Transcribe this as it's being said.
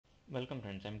Welcome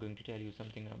friends, I'm going to tell you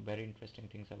something very interesting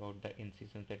things about the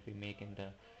incisions that we make in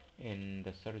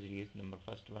the surgeries. Number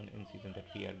first one incision that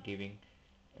we are giving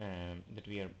that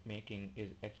we are making is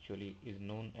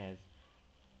known as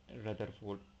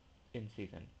Rutherford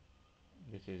incision.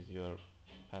 This is your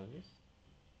pelvis.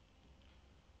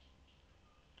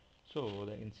 So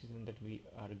the incision that we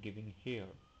are giving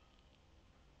here,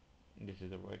 this is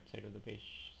the right side of the patient.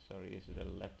 Sorry, this is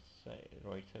the left side,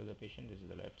 right side of the patient. This is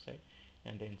the left side,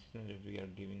 and the incision that we are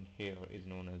giving here is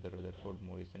known as the Rutherford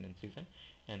Morrison incision.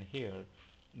 And here,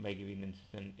 by giving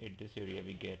incision in this area,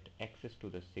 we get access to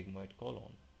the sigmoid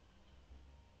colon,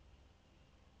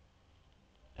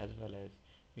 as well as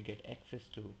we get access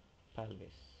to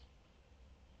pelvis.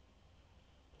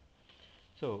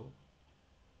 So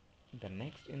the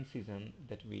next incision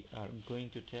that we are going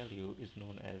to tell you is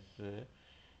known as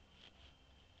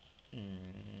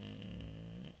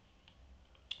mm,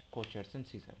 Cochar's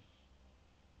incision.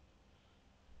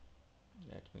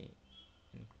 Let me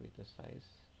increase the size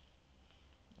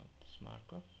of this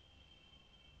marker.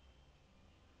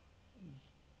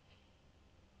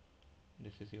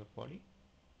 This is your body.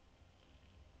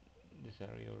 These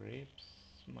are your ribs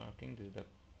marking. This is the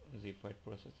xiphoid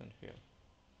process, and here.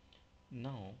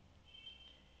 Now,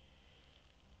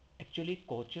 actually,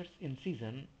 Cochar's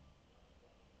incision,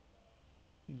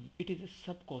 it is a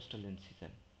subcostal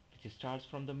incision which starts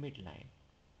from the midline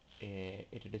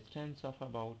at a distance of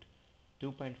about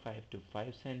 2.5 to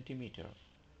 5 centimeter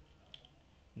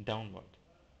downward,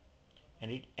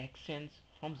 and it extends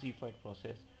from xiphoid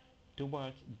process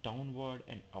towards downward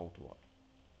and outward.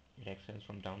 It extends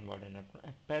from downward and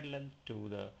outward, parallel to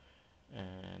the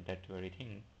that very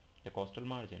thing, the costal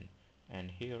margin,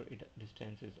 and here it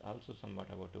distance is also somewhat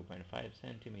about 2.5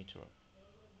 centimeter.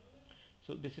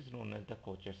 So this is known as the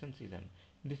Cochar's incision.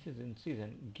 This is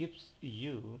incision gives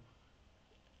you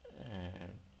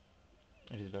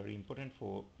it is very important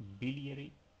for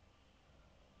biliary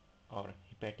or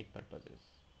hepatic purposes,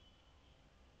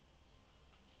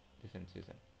 this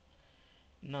incision.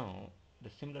 Now the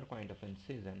similar kind of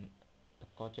incision, the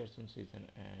Cochar's incision,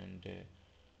 and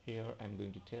here I'm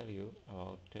going to tell you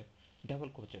about double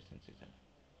Cochar's incision.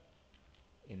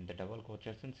 In the double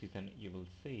Cochar's incision, you will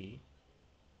see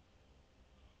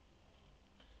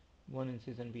one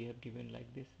incision we have given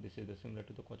like this. This is the similar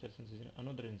to the Cochar's incision.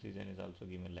 Another incision is also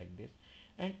given like this,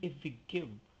 and if we give,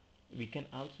 we can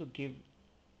also give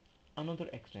another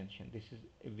extension. This is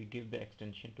if we give the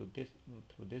extension to this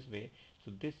through this way.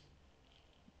 So this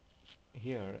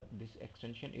here, this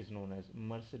extension is known as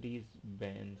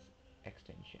Mercedes-Benz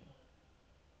extension.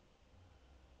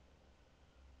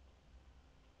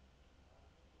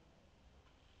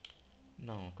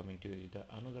 Now coming to the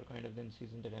another kind of the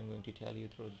incision that I'm going to tell you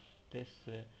through this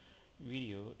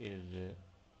video is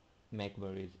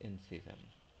McBury's incision.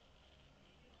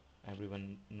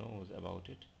 Everyone knows about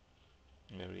it,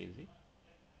 very easy.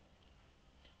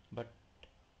 But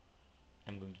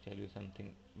I'm going to tell you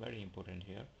something very important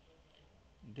here.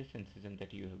 This incision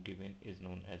that you have given is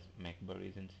known as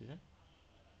McBury's incision.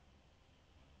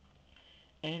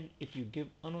 And if you give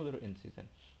another incision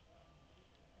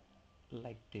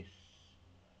like this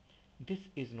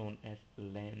is known as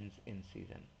lens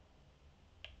incision,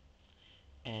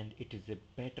 and it is a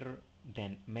better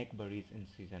than McBury's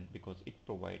incision because it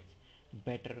provides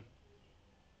better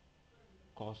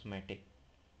cosmetic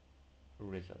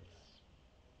results.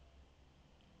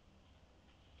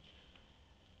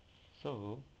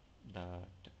 So that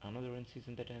another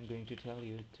incision that I am going to tell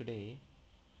you today,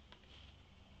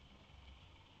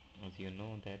 as you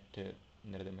know that there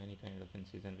are many kind of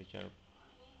incision which are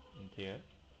there.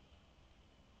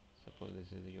 Suppose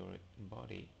this is your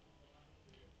body,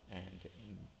 and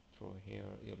through here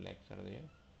your legs are there.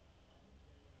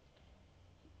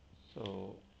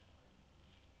 So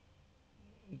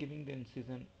giving the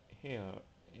incision here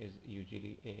is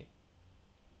usually a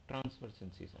transverse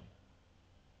incision,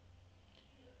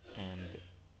 and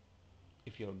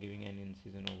if you are giving an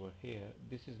incision over here,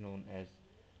 this is known as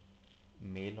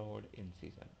Maillard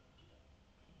incision.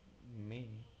 Maillard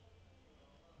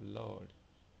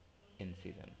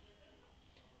incision.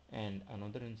 And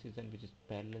another incision which is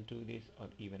parallel to this or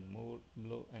even more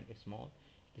low and small,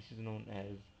 this is known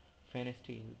as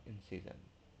Pfannenstiel incision.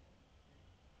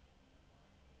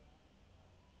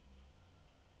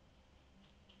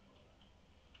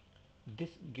 This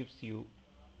gives you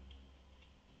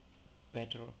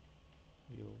better,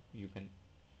 you can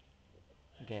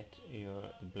get your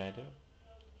bladder,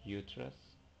 uterus,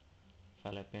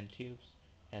 fallopian tubes,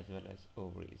 as well as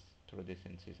ovaries through this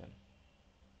incision.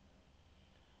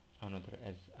 Another,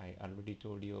 as I already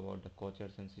told you about the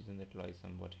Cochar's incision that lies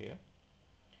somewhat here,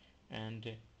 and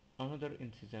Another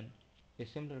incision, a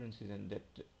similar incision that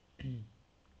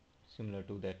similar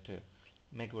to that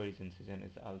McVarie's incision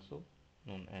is also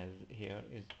known as here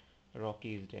is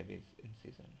Rocky's Davis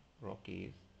incision.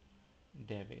 Rocky's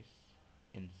Davis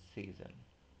incision.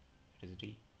 It is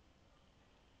D.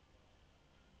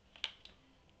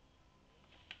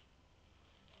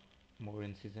 More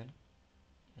incision.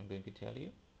 I'm going to tell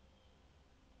you.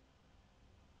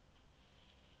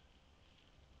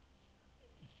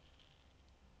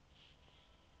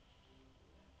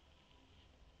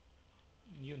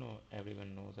 You know,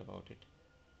 everyone knows about it.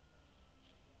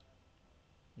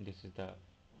 This is the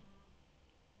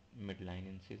midline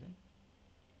incision,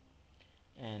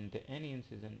 and any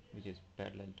incision which is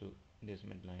parallel to this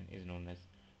midline is known as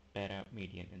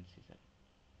paramedian incision.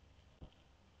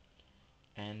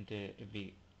 And if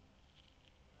we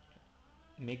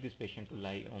make this patient to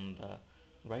lie on the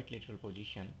right lateral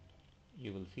position,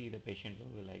 you will see the patient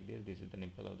will be like this. This is the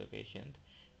nipple of the patient,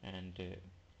 and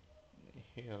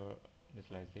here this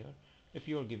lies there. If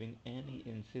you are giving any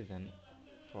incision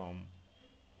from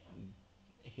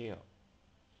here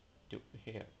to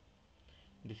here,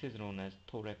 this is known as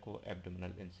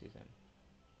thoraco-abdominal incision.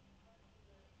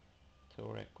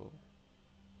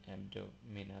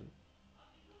 Thoraco-abdominal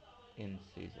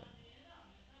incision.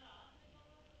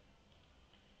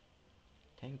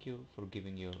 Thank you for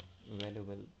giving your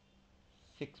valuable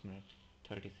 6 minutes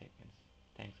 30 seconds.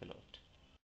 Thanks a lot.